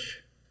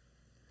church,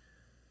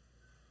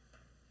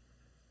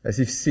 as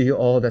you see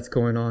all that's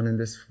going on in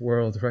this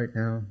world right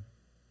now,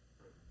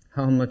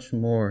 how much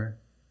more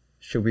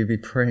should we be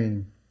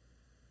praying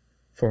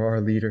for our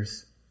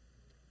leaders?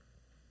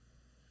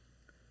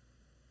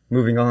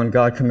 Moving on,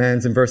 God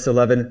commands in verse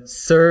 11,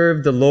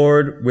 serve the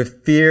Lord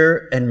with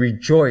fear and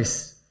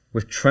rejoice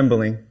with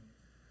trembling.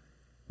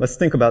 Let's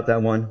think about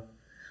that one.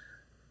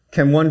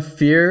 Can one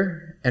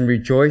fear and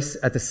rejoice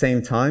at the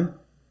same time?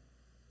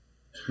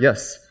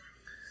 Yes,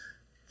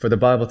 for the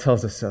Bible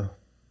tells us so.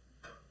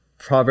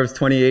 Proverbs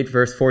 28,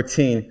 verse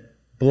 14,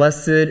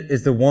 blessed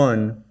is the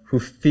one who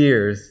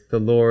fears the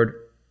Lord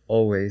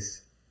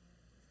always.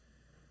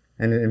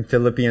 And in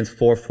Philippians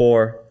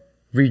 4:4,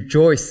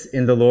 rejoice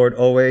in the Lord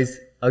always.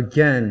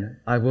 Again,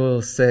 I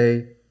will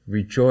say,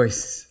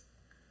 rejoice.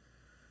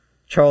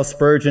 Charles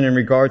Spurgeon, in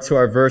regard to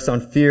our verse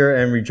on fear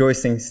and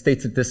rejoicing,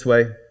 states it this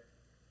way: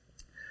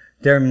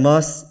 there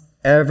must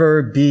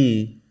ever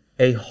be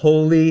a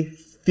holy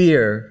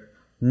fear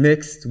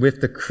mixed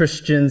with the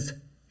Christian's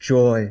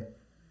joy.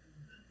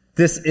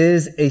 This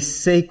is a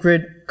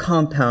sacred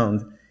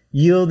compound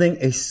yielding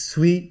a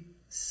sweet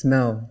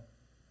smell,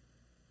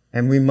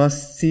 and we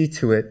must see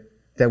to it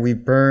that we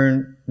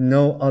burn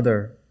no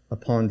other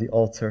upon the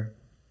altar.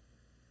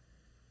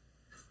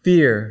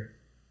 Fear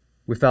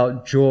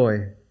without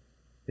joy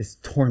is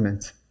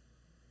torment,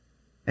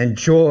 and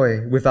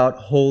joy without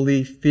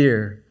holy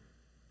fear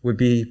would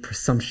be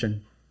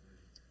presumption.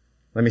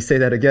 Let me say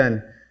that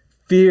again.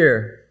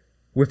 Fear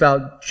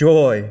without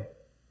joy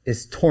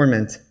is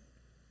torment,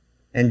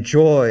 and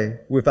joy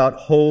without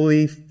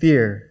holy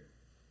fear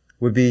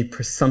would be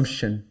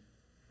presumption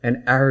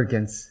and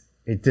arrogance,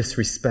 a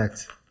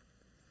disrespect.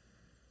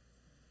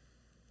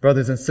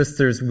 Brothers and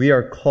sisters, we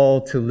are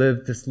called to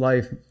live this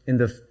life in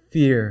the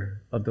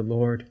fear of the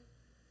Lord,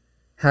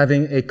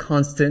 having a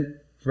constant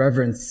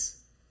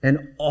reverence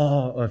and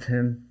awe of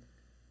him,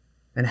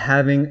 and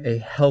having a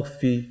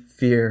healthy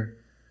fear,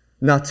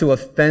 not to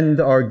offend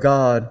our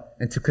God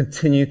and to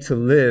continue to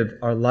live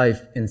our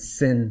life in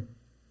sin.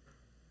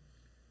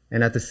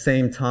 And at the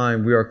same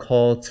time, we are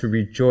called to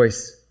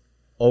rejoice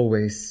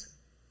always,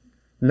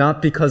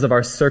 not because of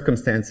our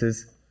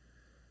circumstances,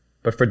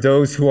 but for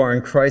those who are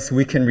in Christ,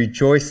 we can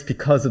rejoice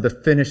because of the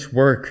finished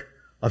work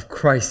of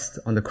Christ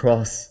on the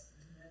cross.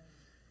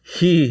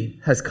 He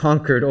has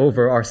conquered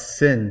over our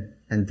sin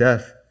and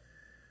death.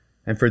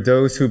 And for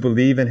those who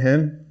believe in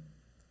him,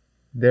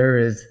 there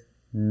is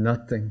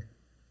nothing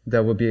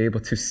that will be able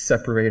to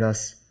separate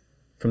us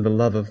from the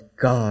love of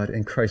God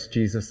in Christ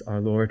Jesus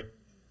our Lord.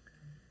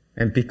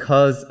 And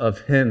because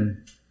of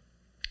him,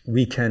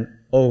 we can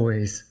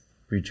always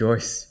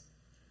rejoice.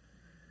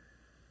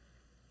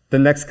 The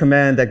next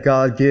command that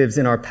God gives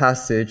in our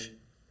passage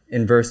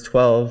in verse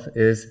 12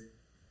 is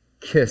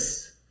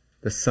kiss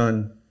the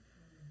Son,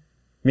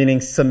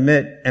 meaning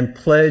submit and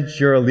pledge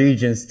your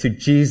allegiance to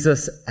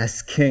Jesus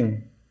as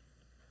King.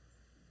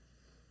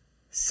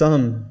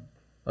 Some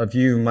of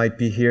you might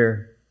be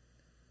here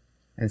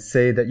and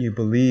say that you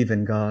believe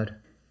in God,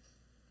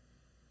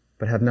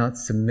 but have not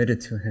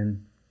submitted to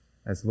him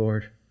as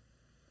Lord.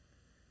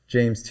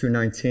 James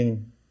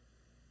 2:19,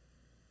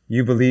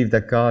 you believe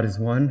that God is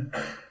one,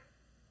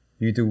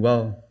 you do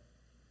well.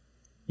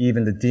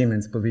 Even the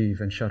demons believe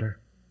and shudder.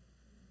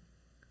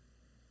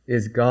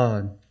 Is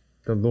God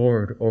the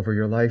Lord over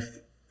your life?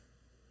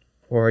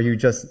 Or are you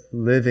just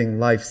living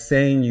life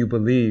saying you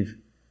believe,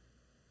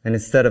 and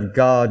instead of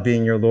God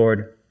being your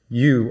Lord,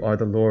 you are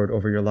the Lord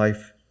over your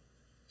life?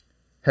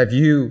 Have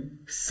you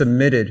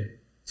submitted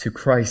to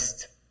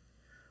Christ?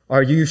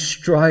 Are you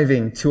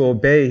striving to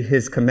obey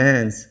his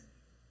commands?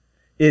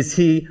 Is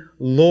he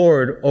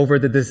Lord over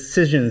the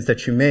decisions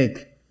that you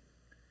make?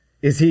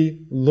 Is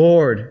he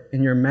Lord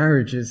in your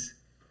marriages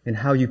and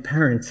how you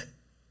parent?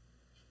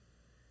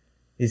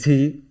 Is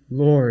he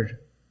Lord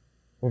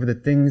over the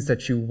things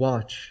that you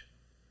watch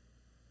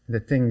and the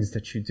things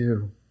that you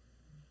do?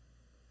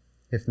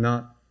 If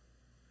not,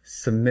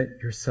 submit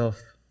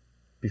yourself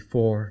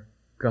before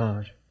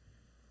God.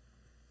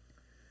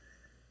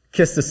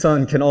 Kiss the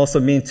Son can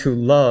also mean to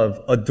love,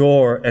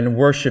 adore, and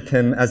worship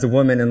him, as the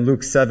woman in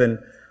Luke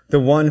 7, the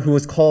one who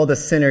was called a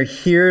sinner,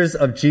 hears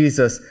of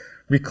Jesus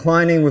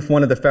reclining with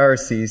one of the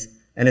Pharisees.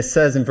 And it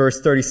says in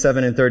verse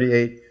 37 and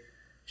 38,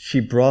 she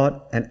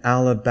brought an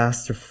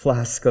alabaster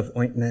flask of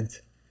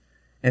ointment,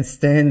 and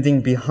standing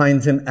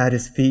behind him at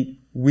his feet,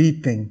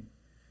 weeping,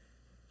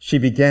 she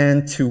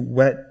began to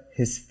wet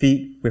his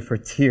feet with her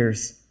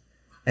tears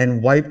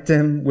and wiped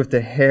them with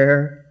the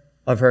hair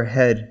of her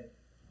head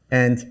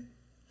and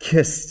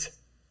kissed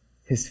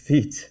his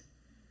feet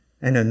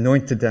and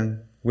anointed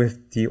them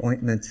with the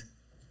ointment.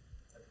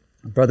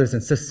 Brothers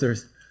and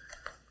sisters,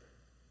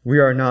 we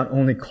are not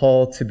only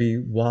called to be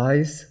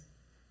wise,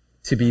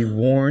 to be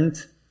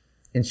warned,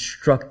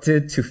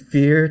 instructed, to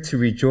fear, to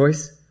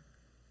rejoice,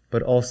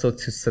 but also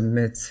to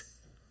submit,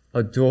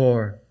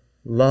 adore,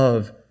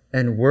 love,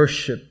 and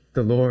worship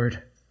the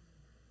Lord.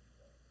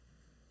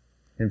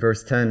 In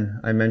verse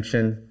 10, I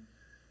mentioned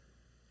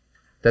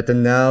that the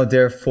now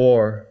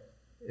therefore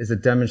is a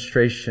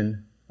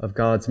demonstration of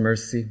God's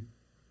mercy.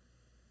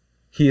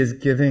 He is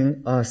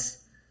giving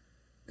us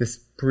this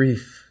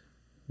brief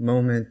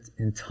moment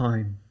in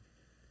time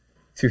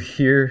to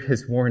hear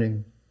his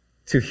warning,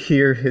 to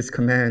hear his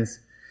commands,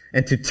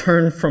 and to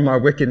turn from our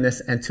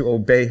wickedness and to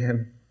obey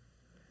him.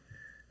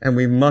 And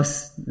we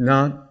must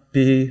not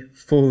be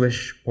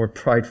foolish or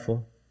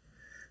prideful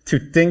to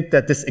think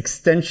that this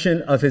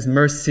extension of his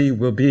mercy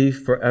will be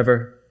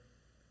forever.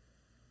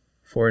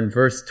 For in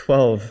verse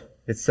 12,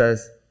 it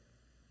says,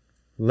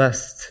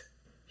 lest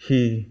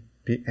he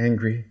be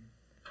angry.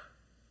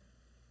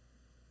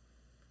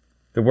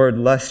 The word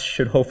lest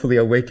should hopefully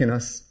awaken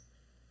us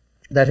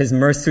that his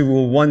mercy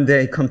will one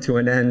day come to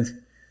an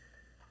end.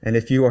 And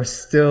if you are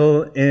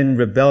still in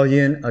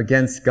rebellion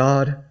against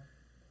God,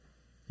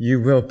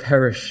 you will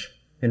perish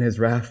in his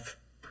wrath.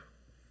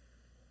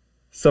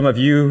 Some of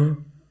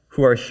you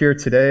who are here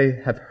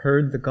today have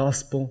heard the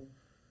gospel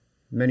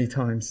many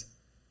times,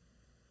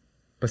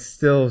 but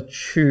still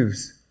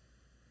choose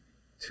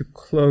to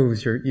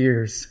close your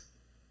ears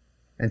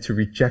and to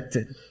reject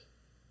it.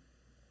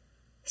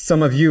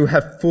 Some of you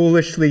have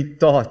foolishly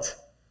thought,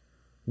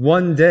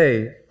 one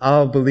day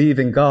I'll believe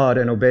in God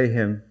and obey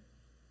him.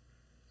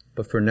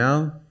 But for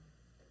now,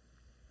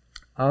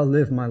 I'll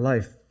live my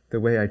life the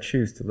way I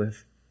choose to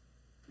live.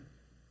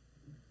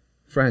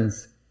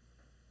 Friends,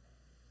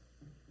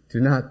 do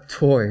not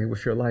toy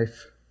with your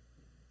life.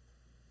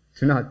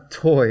 Do not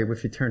toy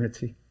with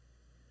eternity.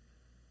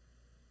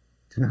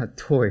 Do not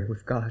toy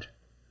with God.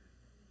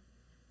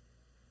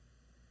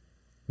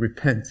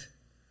 Repent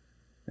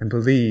and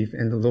believe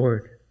in the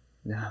Lord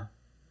now.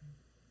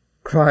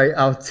 Cry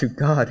out to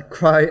God.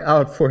 Cry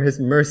out for his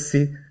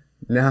mercy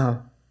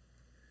now.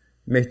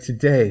 May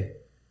today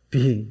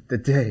be the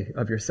day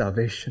of your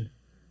salvation.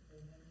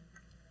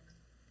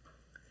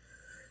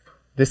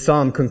 This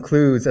psalm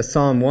concludes as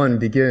Psalm 1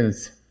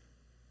 begins,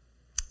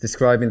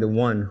 describing the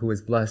one who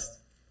is blessed.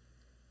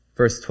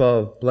 Verse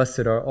 12,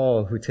 blessed are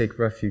all who take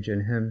refuge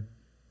in him.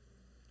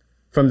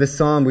 From this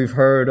psalm, we've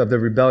heard of the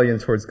rebellion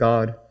towards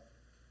God.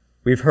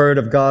 We've heard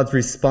of God's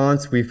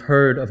response. We've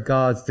heard of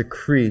God's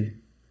decree.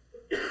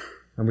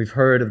 And we've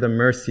heard of the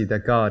mercy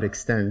that God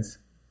extends.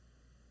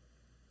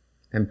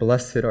 And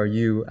blessed are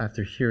you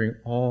after hearing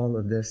all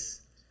of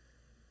this.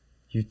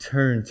 You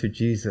turn to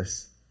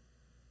Jesus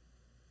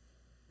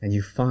and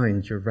you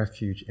find your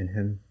refuge in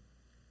him.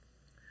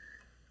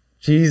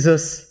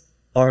 Jesus,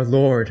 our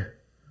Lord,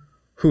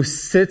 who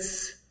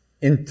sits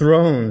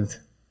enthroned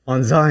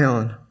on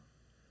Zion,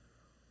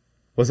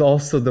 was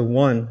also the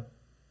one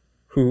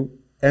who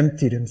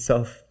emptied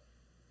himself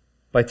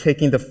by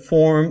taking the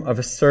form of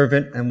a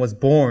servant and was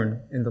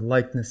born in the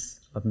likeness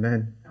of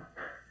men.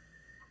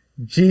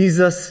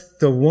 Jesus,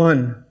 the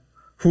one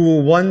who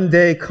will one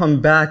day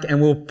come back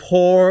and will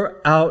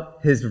pour out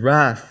his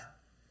wrath,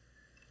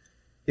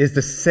 is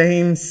the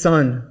same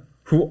Son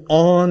who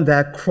on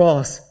that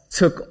cross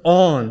took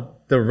on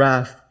the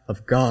wrath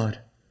of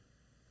God,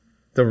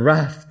 the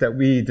wrath that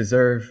we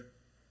deserve.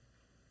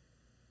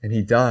 And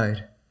he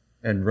died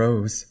and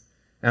rose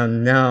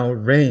and now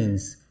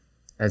reigns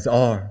as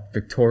our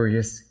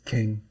victorious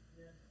King.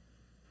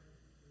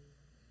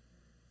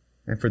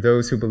 And for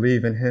those who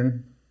believe in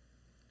him,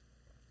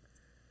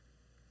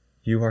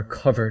 you are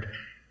covered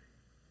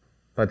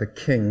by the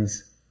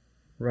King's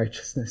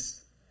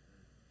righteousness.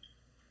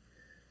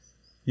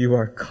 You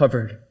are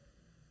covered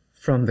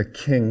from the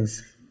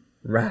King's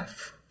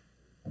wrath.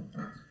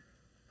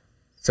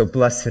 So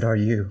blessed are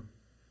you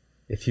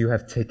if you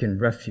have taken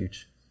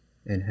refuge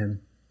in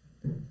him.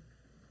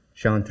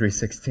 John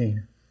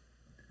 3:16.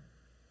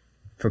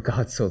 For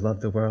God so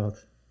loved the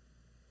world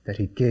that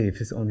he gave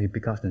his only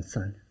begotten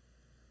Son,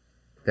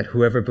 that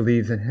whoever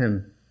believes in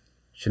him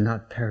should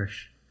not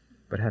perish,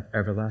 but have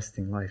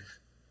everlasting life.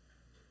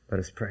 Let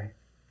us pray.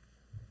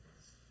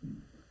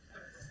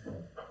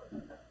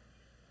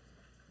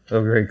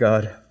 O great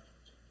God,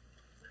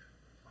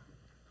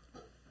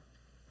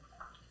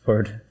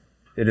 Lord,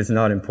 it is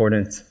not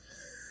important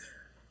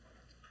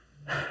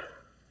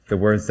the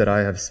words that I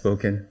have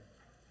spoken,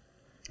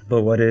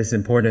 but what is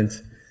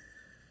important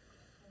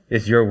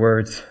is your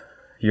words,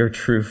 your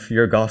truth,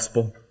 your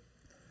gospel.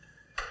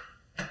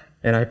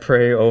 And I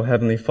pray, O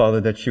Heavenly Father,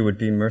 that you would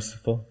be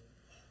merciful.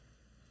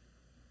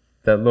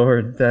 That,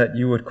 Lord, that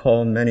you would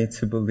call many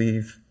to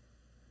believe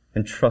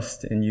and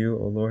trust in you,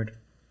 O Lord.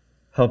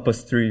 Help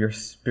us through your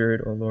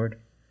Spirit, O Lord.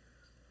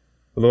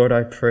 Lord,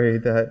 I pray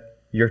that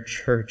your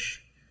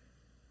church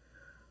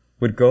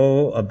would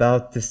go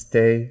about this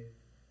day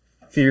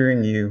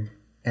fearing you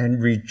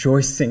and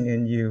rejoicing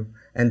in you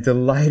and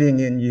delighting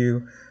in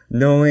you,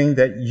 knowing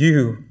that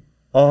you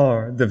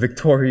are the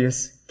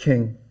victorious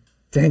King.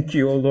 Thank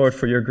you, O Lord,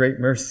 for your great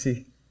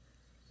mercy.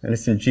 And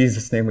it's in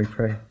Jesus' name we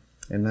pray.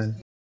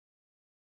 Amen.